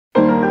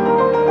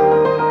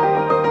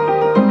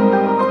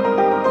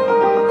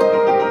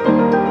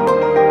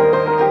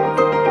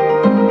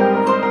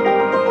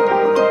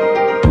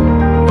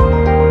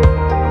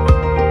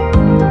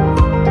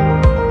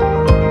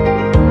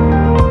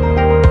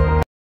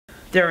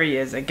There he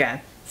is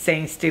again,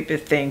 saying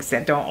stupid things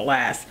that don't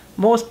last.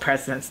 Most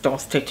presidents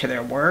don't stick to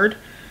their word.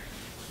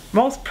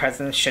 Most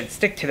presidents should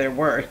stick to their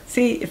word.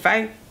 See, if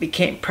I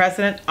became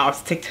president, I'll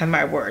stick to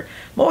my word.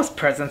 Most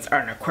presidents are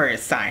an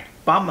Aquarius sign,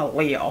 but I'm a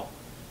Leo.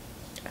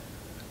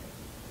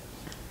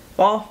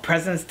 Well,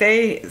 President's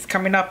Day is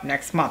coming up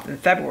next month in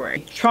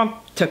February. Trump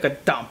took a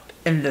dump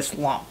in this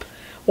lump.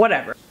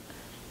 Whatever.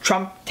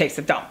 Trump takes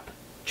a dump.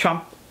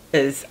 Trump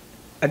is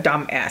a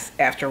dumbass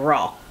after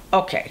all.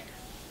 Okay.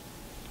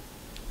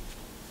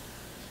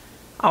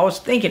 I was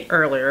thinking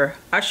earlier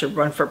I should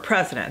run for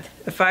president.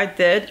 If I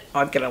did,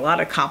 I'd get a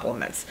lot of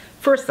compliments.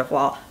 First of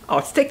all, I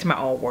would stick to my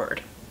own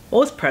word.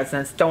 Most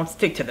presidents don't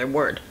stick to their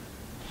word.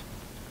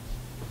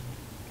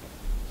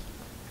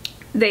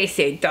 They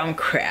say dumb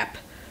crap.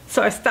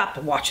 So I stopped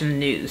watching the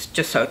news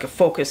just so I could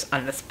focus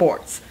on the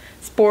sports.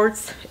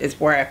 Sports is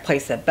where I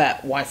place a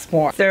bet once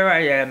more. There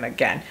I am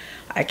again.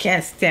 I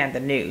can't stand the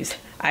news.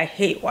 I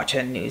hate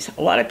watching the news.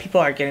 A lot of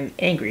people are getting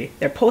angry.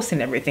 They're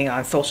posting everything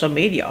on social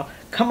media.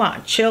 Come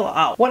on, chill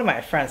out. One of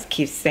my friends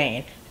keeps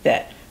saying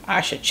that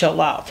I should chill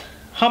out.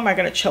 How am I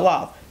going to chill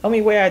out? The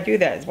only way I do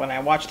that is when I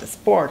watch the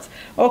sports.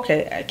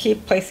 Okay, I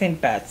keep placing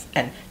bets,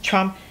 and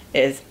Trump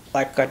is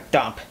like a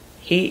dump.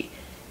 He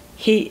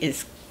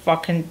is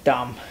fucking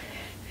dumb.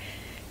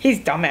 He's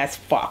dumb as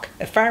fuck.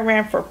 If I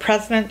ran for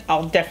president,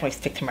 I'll definitely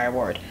stick to my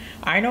word.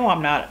 I know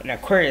I'm not an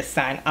Aquarius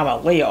sign, I'm a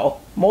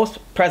Leo. Most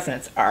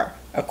presidents are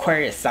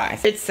Aquarius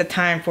signs. It's the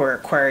time for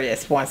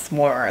Aquarius once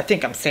more. I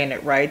think I'm saying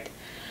it right.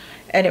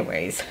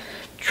 Anyways,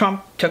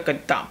 Trump took a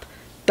dump.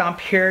 Dump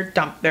here,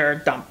 dump there,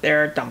 dump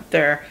there, dump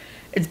there.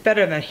 It's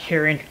better than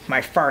hearing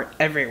my fart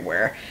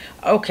everywhere.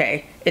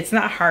 Okay, it's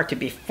not hard to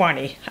be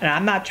funny, and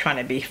I'm not trying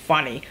to be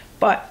funny,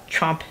 but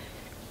Trump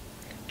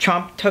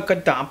took a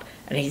dump,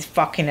 and he's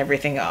fucking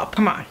everything up.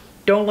 Come on,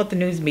 don't let the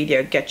news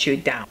media get you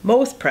down.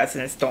 Most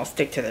presidents don't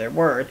stick to their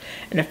word,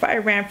 and if I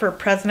ran for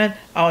president,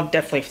 I'll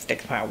definitely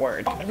stick to my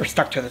word. I never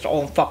stuck to this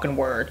own fucking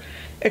word.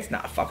 It's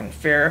not fucking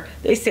fair.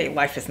 They say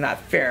life is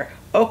not fair.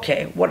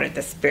 Okay, what a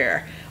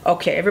despair.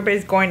 Okay,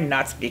 everybody's going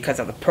nuts because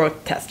of the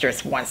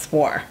protesters once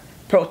more.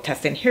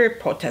 Protesting here,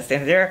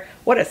 protesting there.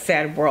 What a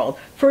sad world.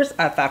 First,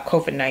 I thought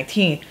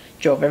COVID-19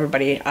 drove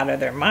everybody out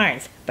of their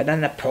minds, but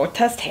then the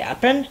protest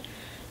happened?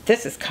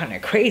 This is kind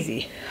of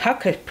crazy. How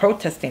could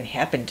protesting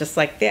happen just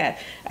like that?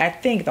 I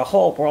think the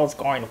whole world's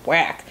going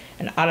whack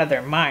and out of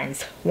their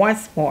minds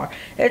once more.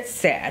 It's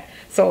sad.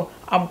 So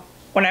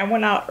when I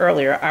went out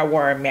earlier, I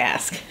wore a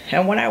mask.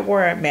 And when I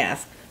wore a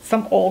mask,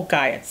 some old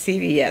guy at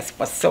CVS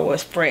was so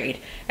afraid.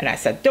 And I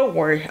said, don't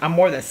worry, I'm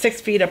more than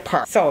 6 feet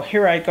apart. So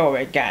here I go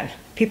again.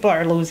 People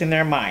are losing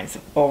their minds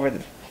over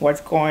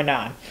what's going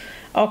on.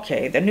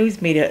 Okay, the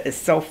news media is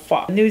so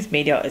fucked. The news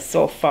media is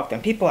so fucked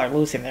and people are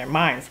losing their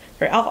minds.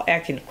 They're all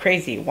acting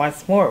crazy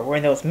once more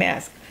wearing those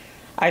masks.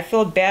 I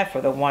feel bad for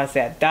the ones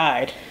that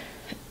died.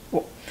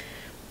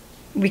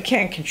 We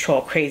can't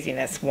control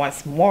craziness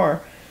once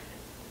more.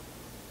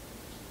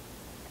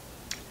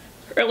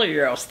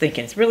 Earlier I was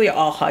thinking it's really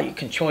all how you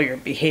control your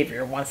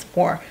behavior once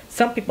more.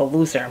 Some people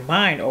lose their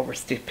mind over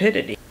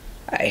stupidity.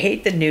 I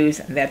hate the news,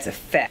 and that's a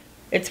fact.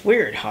 It's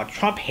weird how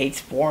Trump hates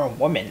foreign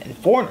women and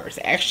foreigners,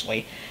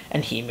 actually.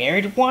 And he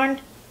married one.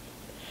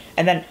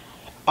 And then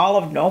all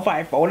of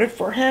Novi voted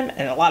for him.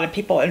 And a lot of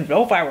people in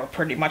Novi were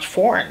pretty much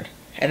foreign.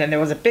 And then there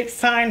was a big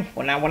sign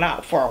when I went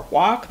out for a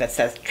walk that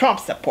says, Trump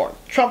support,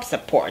 Trump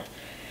support.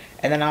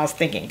 And then I was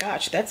thinking,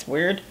 gosh, that's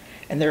weird.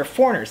 And there are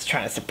foreigners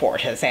trying to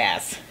support his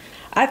ass.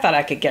 I thought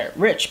I could get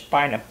rich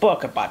buying a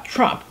book about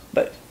Trump.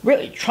 But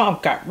really,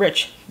 Trump got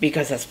rich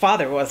because his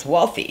father was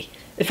wealthy.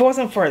 If it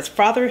wasn't for his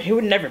father, he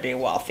would never be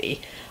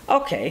wealthy.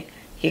 Okay,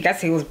 I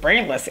guess he was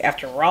brainless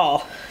after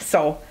all.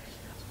 So,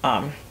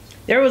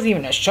 there was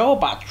even a show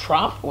about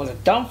Trump. It was a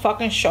dumb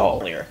fucking show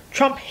earlier.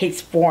 Trump hates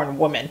foreign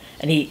women,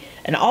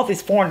 and all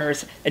these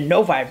foreigners in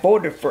Novi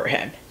voted for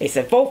him. They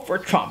said, vote for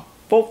Trump,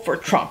 vote for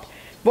Trump,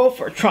 vote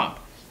for Trump.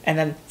 And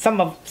then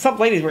some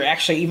ladies were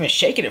actually even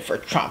shaking it for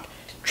Trump.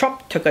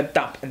 Trump took a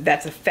dump, and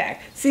that's a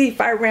fact. See,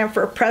 if I ran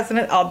for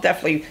president, I'll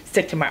definitely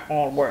stick to my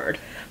own word.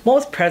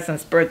 Most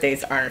presidents'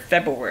 birthdays are in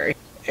February.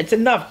 It's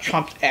enough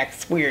Trump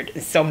acts weird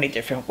in so many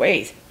different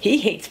ways. He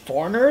hates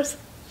foreigners?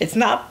 It's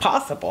not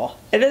possible.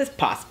 It is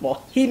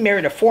possible. He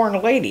married a foreign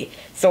lady,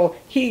 so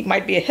he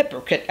might be a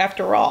hypocrite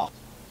after all.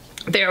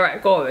 There I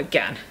go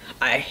again.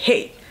 I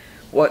hate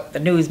what the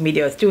news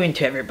media is doing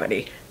to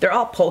everybody. They're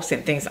all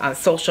posting things on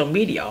social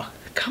media.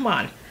 Come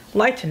on,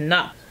 lighten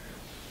up.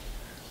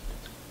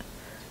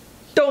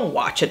 Don't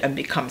watch it and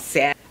become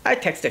sad. I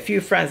texted a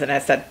few friends and I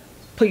said,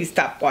 please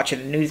stop watching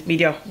the news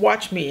media.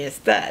 Watch me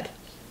instead.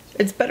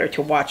 It's better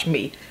to watch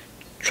me.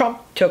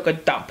 Trump took a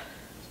dump.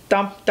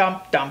 Dump,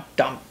 dump, dump,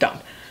 dump,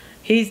 dump.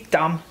 He's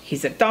dumb.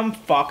 He's a dumb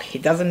fuck. He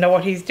doesn't know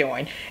what he's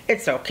doing.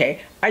 It's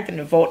okay. I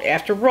didn't vote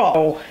after all.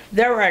 Oh,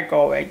 there I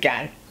go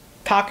again.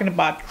 Talking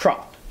about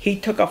Trump. He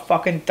took a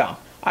fucking dump.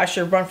 I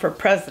should run for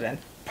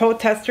president.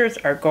 Protesters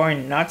are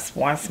going nuts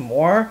once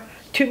more.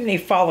 Too many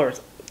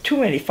followers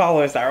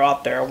are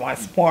out there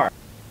once more.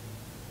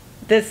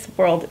 This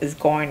world is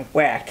going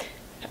whack.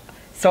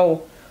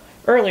 So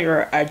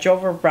Earlier, I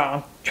drove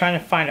around trying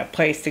to find a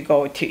place to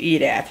go to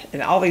eat at,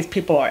 and all these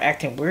people are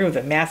acting weird with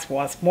the mask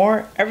once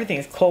more.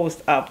 Everything's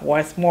closed up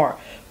once more.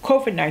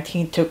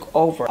 COVID-19 took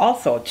over.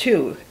 Also,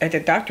 too, at the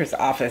doctor's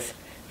office,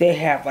 they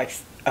have like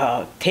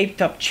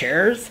taped up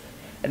chairs,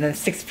 and then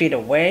 6 feet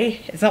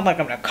away. It's not like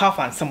I'm gonna cough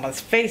on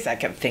someone's face, I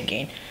kept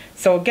thinking.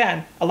 So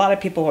again, a lot of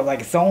people are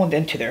like zoned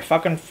into their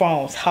fucking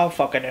phones. How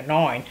fucking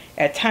annoying.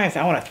 At times,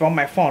 I want to throw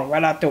my phone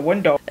right out the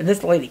window, and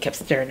this lady kept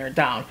staring her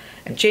down,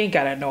 and Jane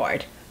got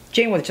annoyed.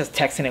 Jane was just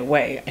texting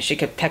away, and she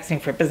kept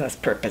texting for business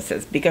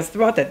purposes because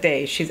throughout the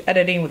day, she's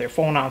editing with her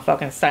phone on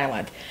fucking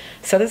silent.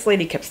 So this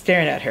lady kept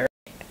staring at her.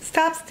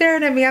 Stop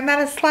staring at me, I'm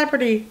not a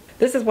celebrity.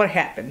 This is what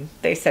happened.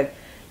 They said,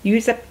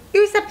 use a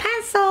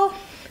pencil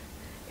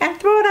and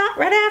throw it out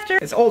right after.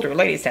 This older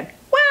lady said,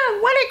 wow,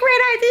 what a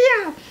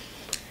great idea.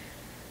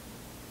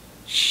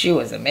 She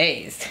was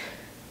amazed.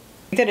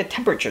 We did a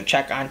temperature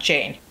check on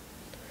Jane.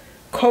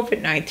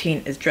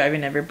 COVID-19 is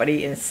driving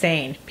everybody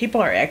insane. People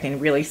are acting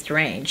really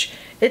strange.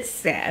 It's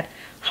sad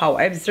how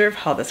I observe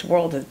how this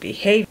world is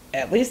behaving.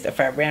 At least if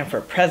I ran for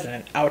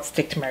president, I would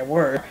stick to my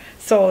word.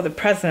 So the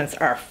presidents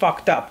are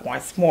fucked up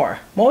once more.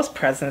 Most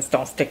presidents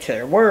don't stick to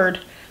their word.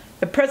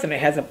 The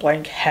president has a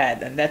blank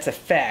head, and that's a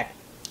fact.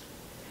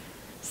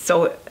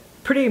 So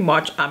pretty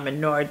much I'm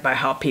annoyed by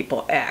how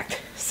people act.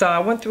 So I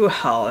went through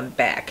hell and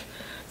back.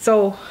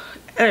 So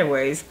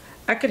anyways,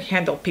 I could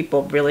handle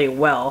people really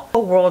well. The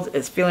whole world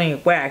is feeling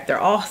whacked. They're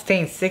all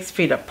staying 6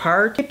 feet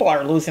apart. People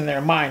are losing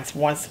their minds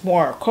once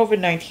more.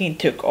 COVID-19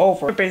 took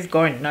over. Everybody's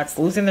going nuts,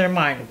 losing their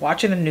mind,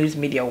 watching the news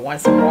media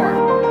once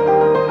more.